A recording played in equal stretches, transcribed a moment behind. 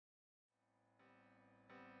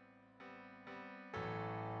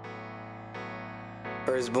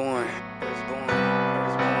Firstborn.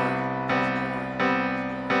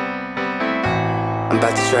 I'm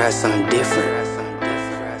about to try something different.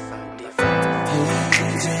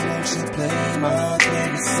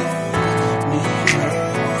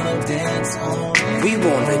 We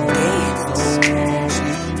wanna dance.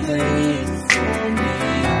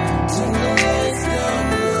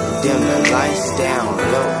 Dim the lights down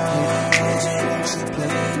low.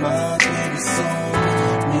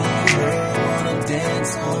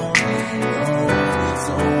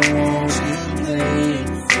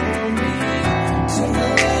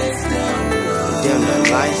 Dim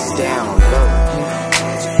the lights down low.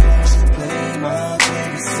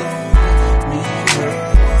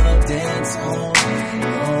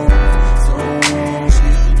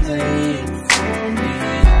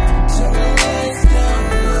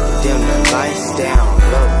 Dim the lights down low.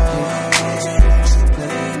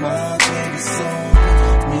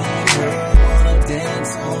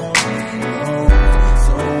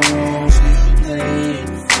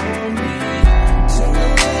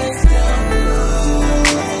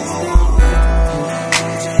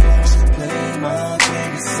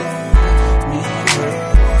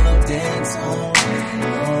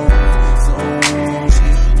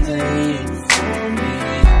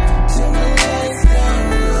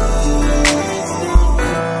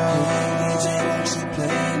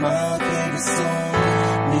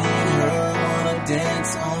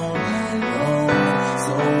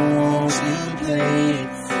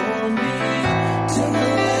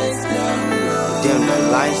 Dim the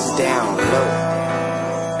lights down low.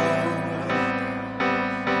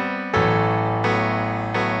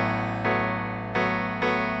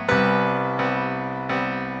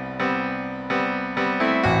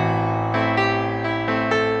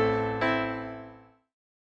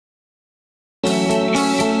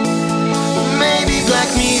 Maybe Black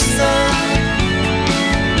Mesa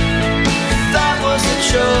thought was a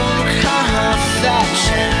joke, haha, fat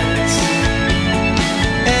chance.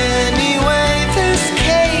 Anyway, this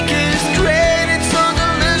cake is great, it's so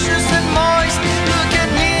delicious and moist. Look at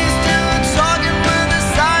me still talking with the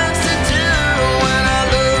silence to do. When I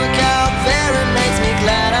look out there, it makes me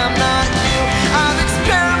glad I'm not you. I've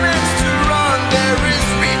experiments to run, there is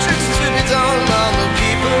research to be done on the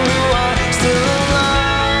people who are still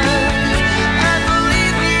alive. And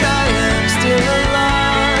believe me, I am still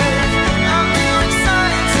alive. I'm doing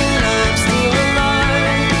science and I'm still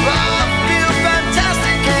alive. I feel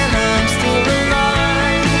fantastic and I'm still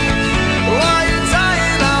alive. While you're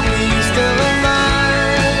dying, I'll be still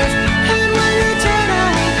alive. And when you're dead, I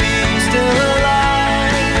will be still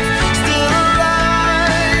alive. Still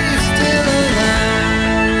alive, still alive.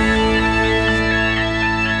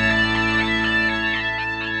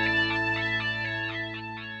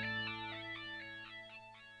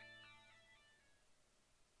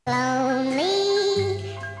 Lonely,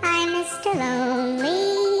 I'm Mr.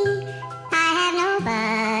 Lonely. I have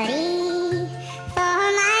nobody for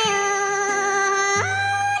my own.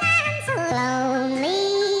 I'm so lonely,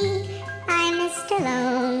 I'm Mr.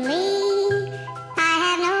 Lonely. I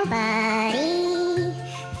have nobody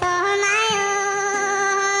for my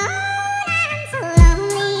own. I'm so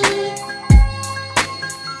lonely.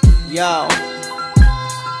 Yo,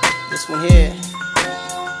 this one here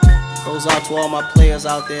goes out to all my players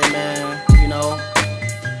out there, man. You know,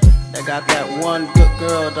 that got that one good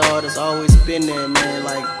girl, dog, that's always been there, man.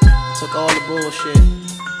 Like, took all the bullshit,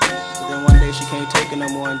 but then one day she can't take it no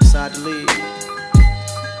more and decided to leave.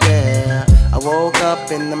 Yeah, I woke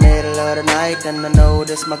up in the middle of the night and I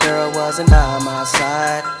noticed my girl wasn't by my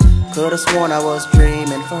side. Could've sworn I was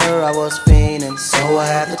dreaming, for her I was fiending, so I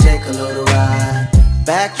had to take a little ride.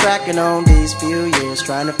 Backtracking on these few years,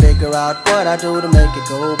 trying to figure out what I do to make it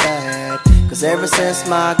go bad. Cause ever since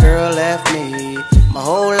my girl left me, my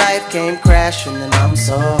whole life came crashing and I'm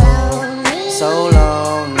so lonely,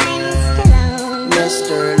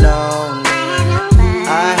 Mr. Lonely.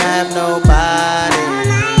 I have nobody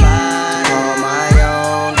to call my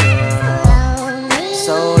own girl.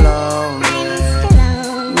 So lonely,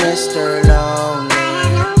 Mr. Lonely.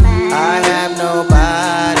 I have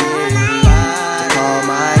nobody to call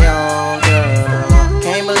my own girl.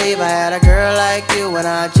 Can't believe I had a girl like you and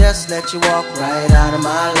I just let you walk right out of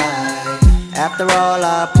my life. After all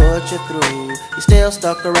I put you through, you still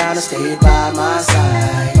stuck around and stayed by my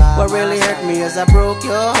side. What really hurt me is I broke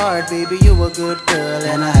your heart, baby. You were a good girl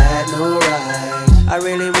and I had no right. I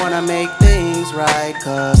really wanna make things right,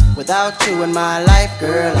 cause without you in my life,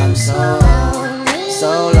 girl, I'm so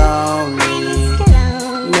lonely,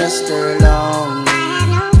 Mr. Lonely.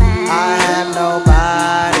 I have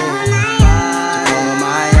nobody to call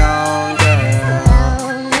my own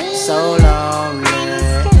girl. So lonely,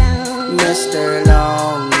 Mr.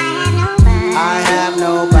 Lonely.